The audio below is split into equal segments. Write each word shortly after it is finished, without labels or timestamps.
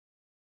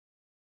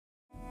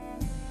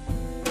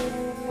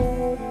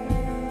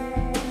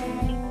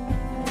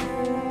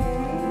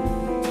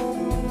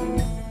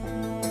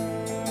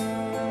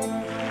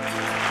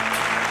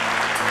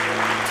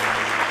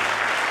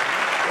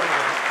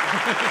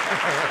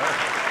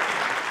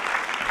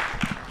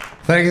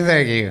Thank you,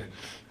 thank you.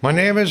 My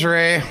name is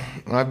Ray.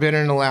 I've been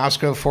in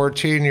Alaska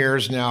 14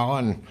 years now,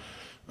 and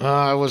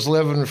I was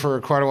living for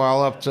quite a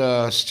while up to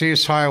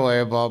Steese Highway,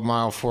 about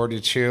mile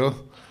 42.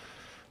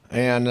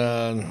 And,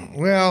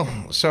 well,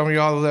 some of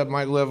y'all that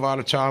might live out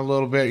of town a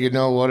little bit, you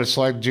know what it's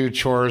like to do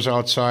chores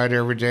outside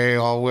every day,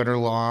 all winter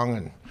long.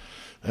 And,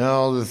 you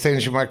know, the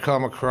things you might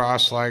come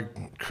across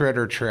like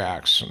critter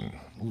tracks and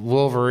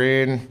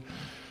wolverine,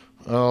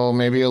 oh,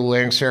 maybe a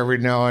lynx every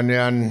now and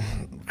then,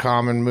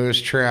 common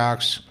moose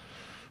tracks,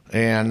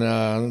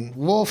 and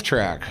wolf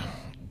track.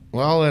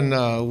 Well, in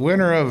the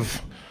winter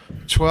of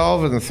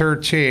 12 and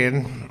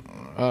 13,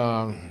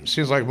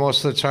 seems like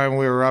most of the time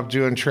we were up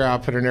doing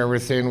trapping and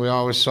everything, we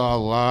always saw a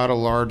lot of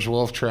large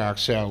wolf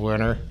tracks that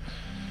winter.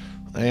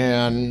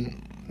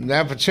 And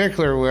that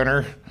particular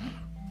winter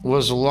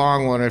was a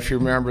long one. If you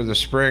remember the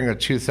spring of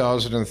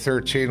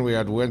 2013, we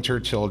had winter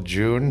till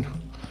June.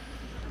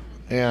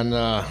 And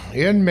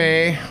in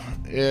May,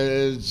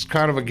 it's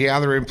kind of a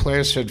gathering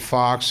place at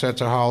Fox at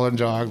the Holland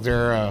Dog.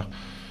 There are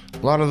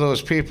a lot of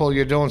those people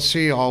you don't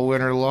see all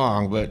winter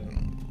long, but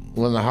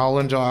when the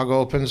Holland Dog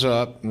opens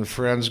up and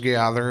friends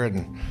gather,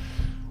 and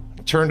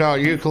it turned out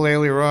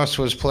Ukulele Russ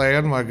was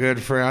playing, my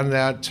good friend,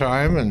 that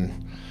time,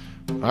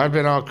 and I've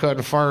been out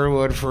cutting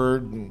firewood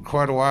for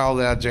quite a while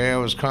that day. I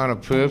was kind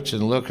of pooped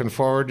and looking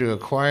forward to a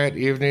quiet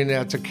evening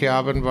at the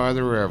cabin by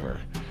the river.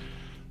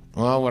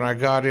 Well, when I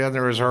got in,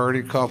 there was already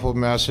a couple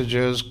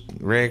messages.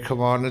 Ray,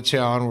 come on to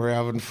town, we're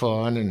having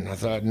fun. And I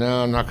thought,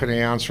 no, I'm not going to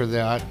answer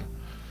that.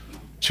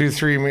 2,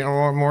 3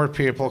 more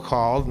people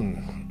called,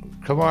 and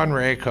come on,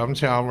 Ray, come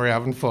town, we're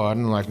having fun.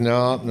 And I'm like,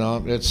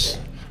 no, it's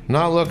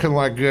not looking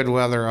like good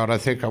weather out. I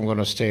think I'm going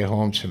to stay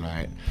home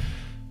tonight.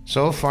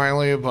 So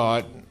finally,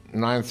 about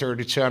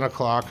 9:30, 10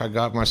 o'clock, I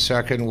got my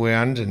second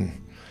wind, and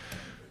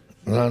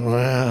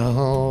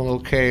well,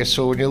 okay,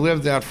 so when you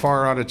live that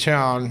far out of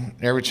town,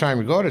 every time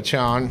you go to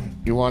town,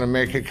 you want to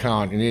make it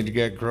count. You need to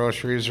get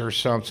groceries or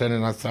something,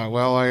 and I thought,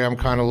 well, I am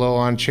kind of low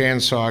on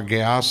chainsaw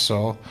gas,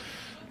 so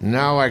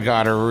now I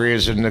got a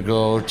reason to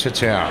go to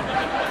town.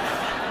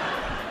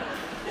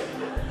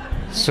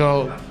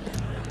 So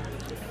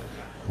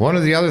one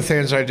of the other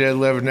things I did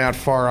living that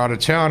far out of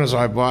town is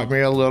I bought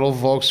me a little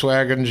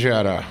Volkswagen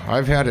Jetta.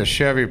 I've had a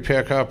Chevy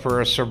pickup or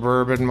a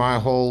Suburban my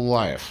whole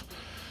life.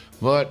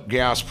 But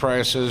gas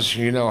prices,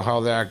 you know how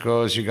that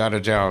goes, you gotta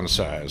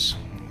downsize.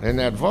 And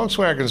that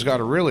Volkswagen's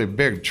got a really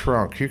big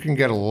trunk. You can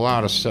get a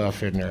lot of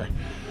stuff in there.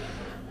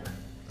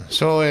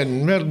 So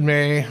in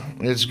mid-May,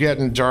 it's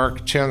getting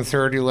dark,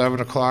 10:30,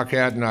 11 o'clock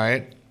at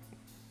night.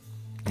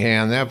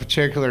 And that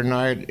particular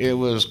night, it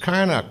was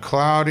kind of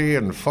cloudy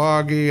and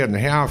foggy and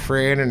half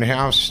rain and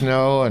half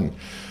snow. And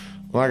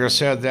like I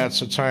said,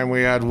 that's the time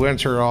we had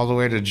winter all the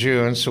way to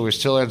June, so we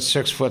still had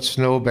 6-foot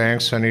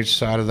snowbanks on each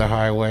side of the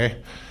highway.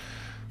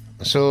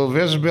 So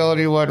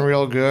visibility wasn't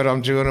real good.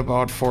 I'm doing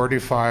about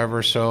 45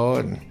 or so,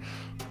 and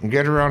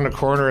get around the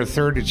corner at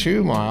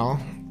 32 mile,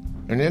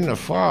 and in the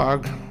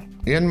fog,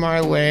 in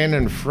my lane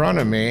in front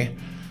of me,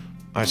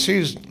 I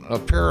see a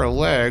pair of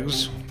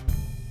legs,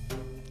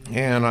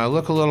 and I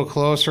look a little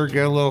closer,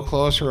 get a little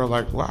closer, I'm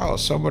like, wow,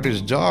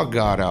 somebody's dog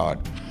got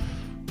out.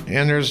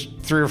 And there's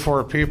 3 or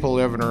 4 people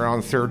living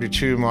around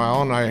 32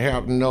 mile, and I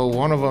happen to know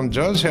one of them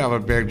does have a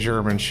big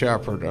German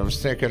Shepherd. I was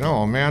thinking,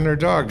 oh man, their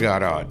dog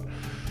got out.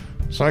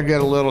 So I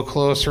get a little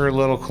closer,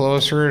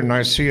 and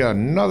I see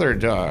another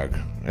dog.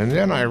 And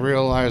then I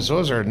realize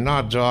those are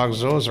not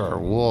dogs, those are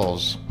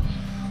wolves.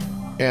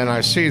 And I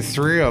see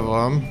 3 of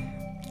them,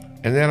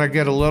 and then I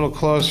get a little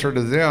closer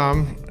to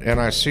them, and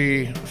I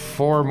see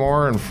 4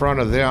 more in front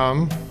of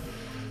them.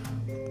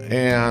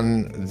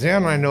 And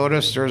then I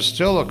notice there's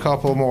still a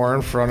couple more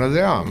in front of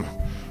them.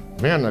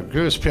 Man, the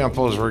goose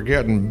pimples were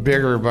getting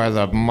bigger by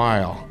the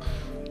mile.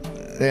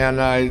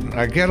 And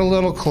I get a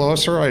little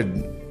closer, I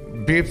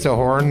beep the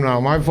horn. Now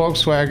my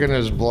Volkswagen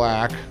is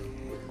black.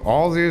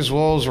 All these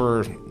wolves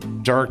were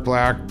dark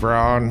black,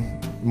 brown,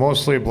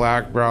 mostly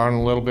black, brown,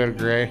 a little bit of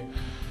gray.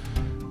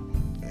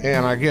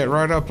 And I get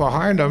right up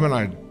behind them and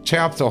I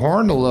tap the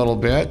horn a little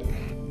bit.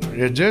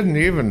 It didn't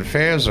even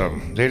faze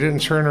them. They didn't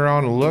turn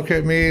around and look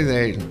at me.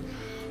 They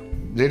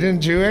didn't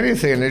do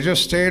anything. They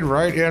just stayed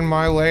right in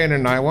my lane.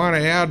 And I want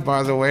to add,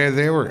 by the way,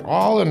 they were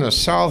all in the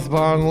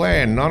southbound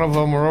lane. None of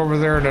them were over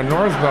there in the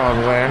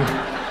northbound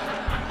lane.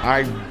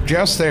 I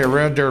guess they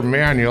read their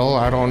manual,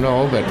 I don't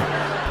know,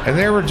 and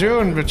they were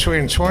doing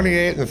between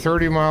 28 and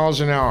 30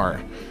 miles an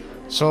hour.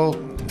 So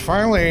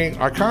finally,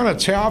 I kind of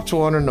tapped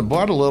one in the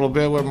butt a little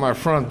bit with my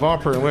front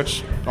bumper, in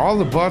which all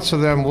the butts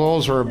of them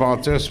wolves were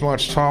about this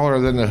much taller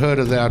than the hood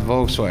of that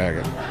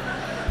Volkswagen.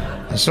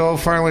 And so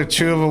finally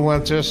 2 of them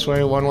went this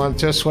way, 1 went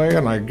this way,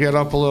 and I get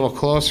up a little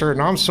closer, and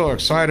I'm so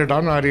excited,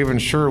 I'm not even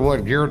sure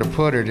what gear to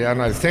put it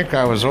in. I think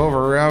I was over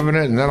revving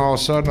it, and then all of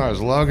a sudden I was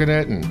lugging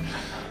it, and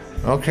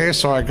okay,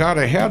 so I got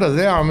ahead of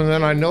them, and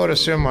then I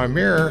noticed in my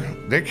mirror,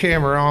 they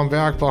came around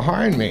back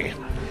behind me.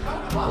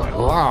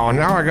 Wow,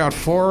 now I got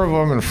 4 of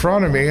them in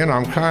front of me, and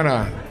I'm kind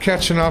of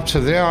catching up to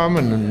them,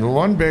 and the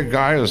one big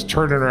guy was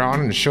turning around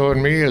and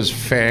showing me his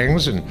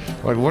fangs and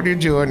like, what are you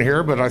doing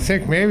here? But I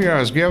think maybe I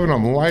was giving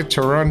him light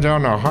to run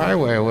down the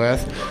highway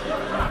with.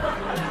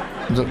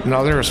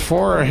 Now there's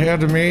 4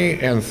 ahead of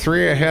me and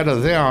 3 ahead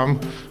of them.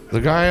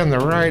 The guy on the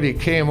right, he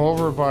came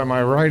over by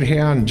my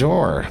right-hand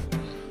door.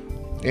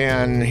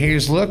 And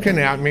he's looking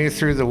at me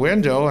through the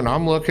window, and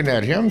I'm looking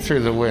at him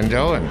through the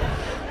window. And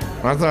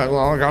I thought,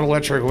 well, I got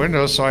electric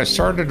windows, so I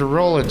started to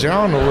roll it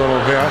down a little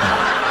bit.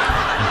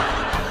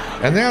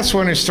 And that's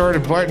when he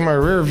started biting my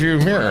rear view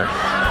mirror.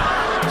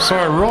 So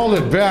I rolled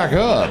it back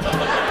up.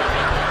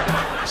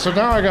 So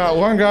now I got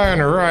 1 guy on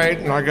the right,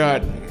 and I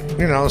got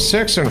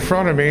 6 in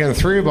front of me and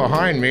 3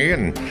 behind me,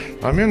 and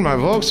I'm in my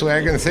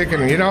Volkswagen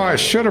thinking, I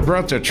should have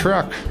brought the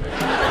truck.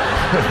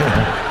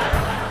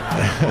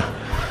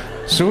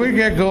 So we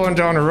get going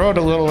down the road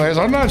a little ways.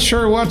 I'm not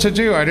sure what to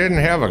do. I didn't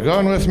have a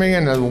gun with me,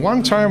 and the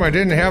one time I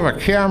didn't have a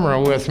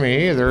camera with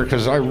me either,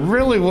 because I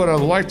really would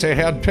have liked to have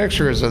had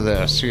pictures of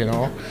this,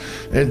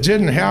 It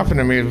didn't happen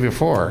to me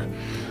before.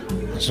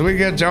 So we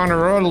get down the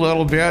road a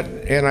little bit,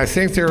 and I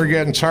think they were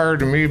getting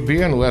tired of me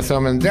being with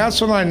them, and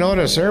that's when I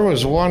noticed there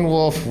was one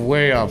wolf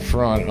way up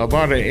front,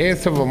 about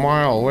 1/8 of a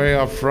mile way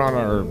up front,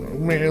 or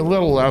maybe a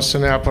little less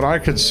than that, but I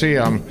could see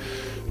him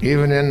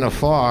even in the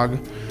fog.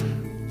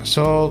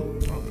 So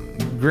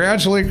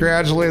gradually,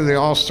 they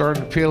all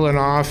started peeling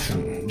off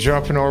and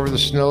jumping over the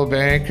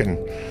snowbank, and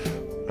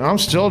I'm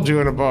still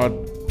doing about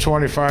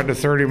 25 to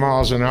 30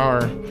 miles an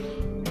hour.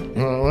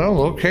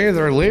 Well, okay,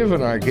 they're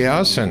leaving, I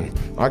guess, and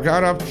I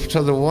got up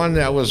to the one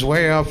that was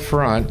way up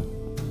front,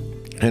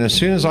 and as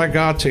soon as I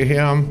got to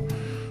him,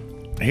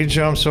 he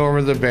jumps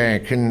over the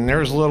bank, and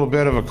there's a little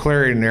bit of a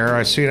clearing there.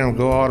 I seen him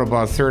go out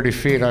about 30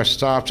 feet. I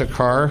stopped the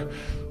car,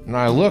 and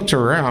I looked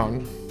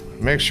around,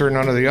 make sure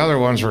none of the other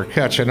ones were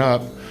catching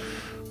up.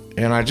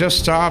 And I just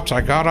stopped,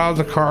 I got out of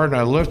the car, and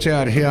I looked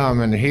at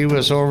him, and he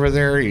was over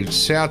there. He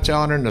sat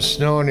down in the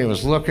snow, and he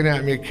was looking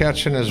at me,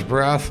 catching his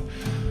breath.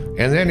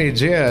 And then he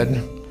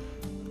did,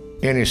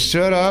 and he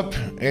stood up,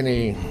 and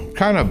he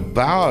kind of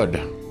bowed.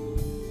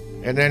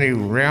 And then he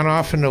ran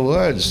off in the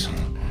woods.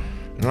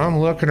 And I'm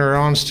looking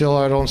around still,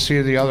 I don't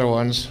see the other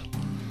ones.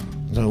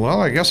 I said,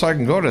 well, I guess I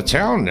can go to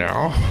town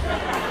now.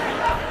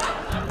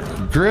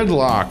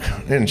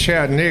 Gridlock in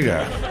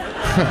Chattanooga.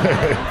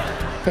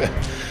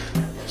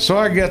 So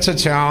I get to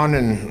town,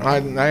 and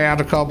I had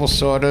a couple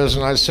sodas,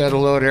 and I said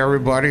hello to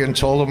everybody and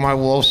told them my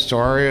wolf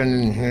story,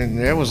 and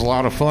it was a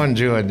lot of fun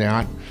doing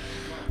that.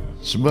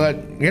 But,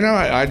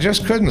 I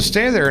just couldn't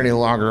stay there any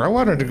longer. I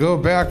wanted to go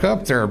back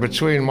up there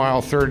between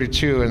mile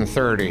 32 and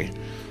 30.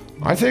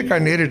 I think I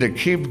needed to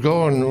keep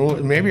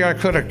going. Maybe I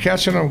could have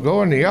catching them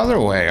going the other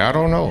way. I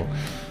don't know.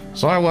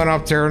 So I went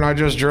up there, and I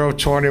just drove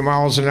 20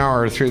 miles an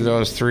hour through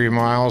those 3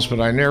 miles, but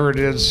I never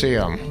did see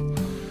them.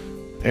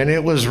 And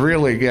it was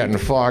really getting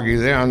foggy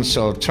then,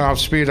 so top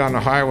speed on the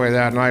highway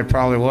that night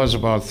probably was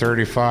about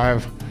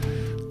 35.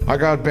 I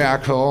got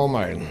back home.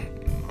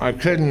 I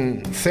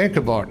couldn't think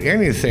about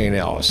anything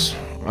else.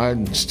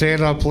 I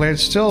stayed up late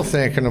still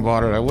thinking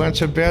about it. I went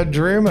to bed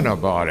dreaming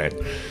about it.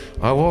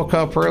 I woke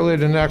up early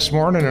the next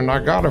morning, and I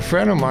got a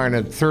friend of mine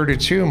at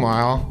 32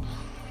 Mile.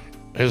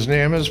 His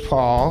name is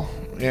Paul,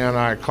 and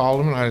I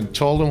called him and I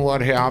told him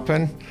what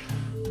happened.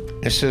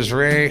 He says,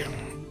 Ray,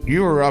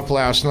 you were up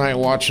last night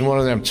watching one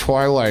of them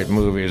Twilight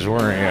movies,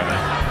 weren't you?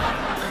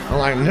 I'm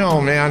like,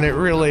 no, man, it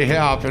really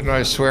happened,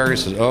 I swear. He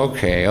says,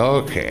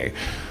 okay.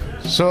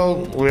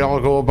 So we all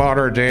go about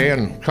our day,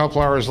 and a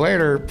couple hours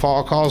later,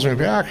 Paul calls me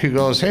back. He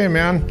goes, hey,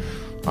 man,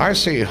 I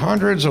see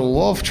hundreds of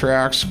wolf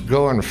tracks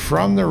going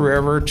from the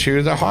river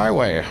to the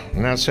highway,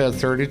 and that's at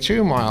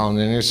 32 Mile. And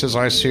then he says,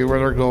 I see where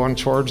they're going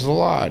towards the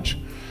lodge.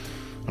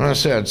 And I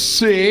said,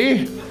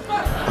 see?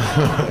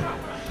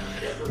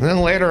 And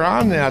then later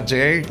on that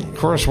day, of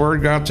course,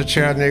 word got to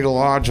Chattanooga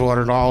Lodge what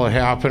had all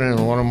happened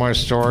in one of my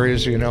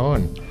stories, and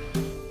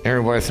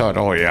everybody thought,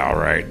 oh, yeah,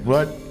 right.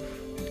 But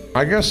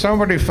I guess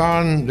somebody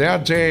found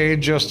that day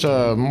just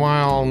a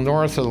mile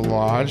north of the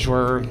lodge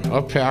where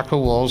a pack of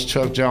wolves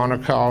took down a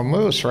cow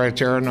moose right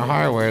there on the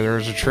highway. There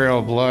was a trail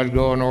of blood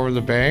going over the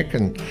bank,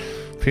 and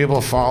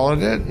people followed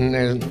it,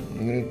 and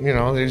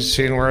they'd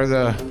seen where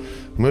the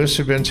moose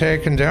had been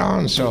taken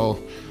down.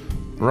 So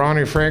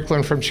Ronnie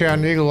Franklin from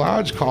Chattanooga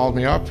Lodge called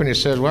me up, and he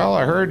said, well,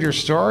 I heard your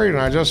story, and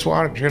I just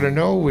wanted you to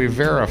know we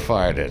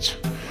verified it.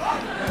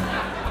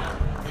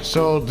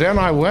 So then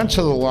I went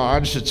to the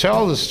lodge to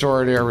tell the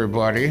story to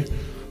everybody,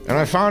 and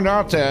I found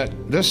out that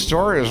this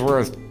story is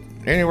worth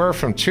anywhere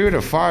from 2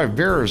 to 5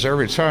 beers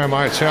every time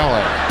I tell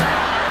it.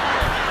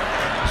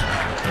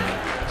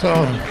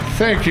 So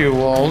thank you,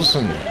 wolves.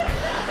 And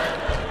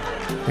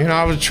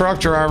I was a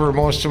truck driver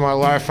most of my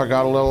life. I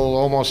got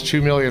almost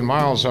 2 million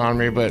miles on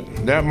me, but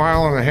that 1.5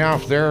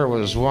 miles there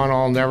was one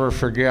I'll never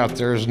forget.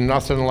 There's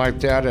nothing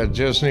like that at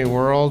Disney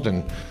World,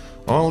 and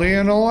only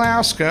in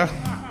Alaska.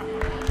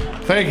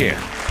 Thank you.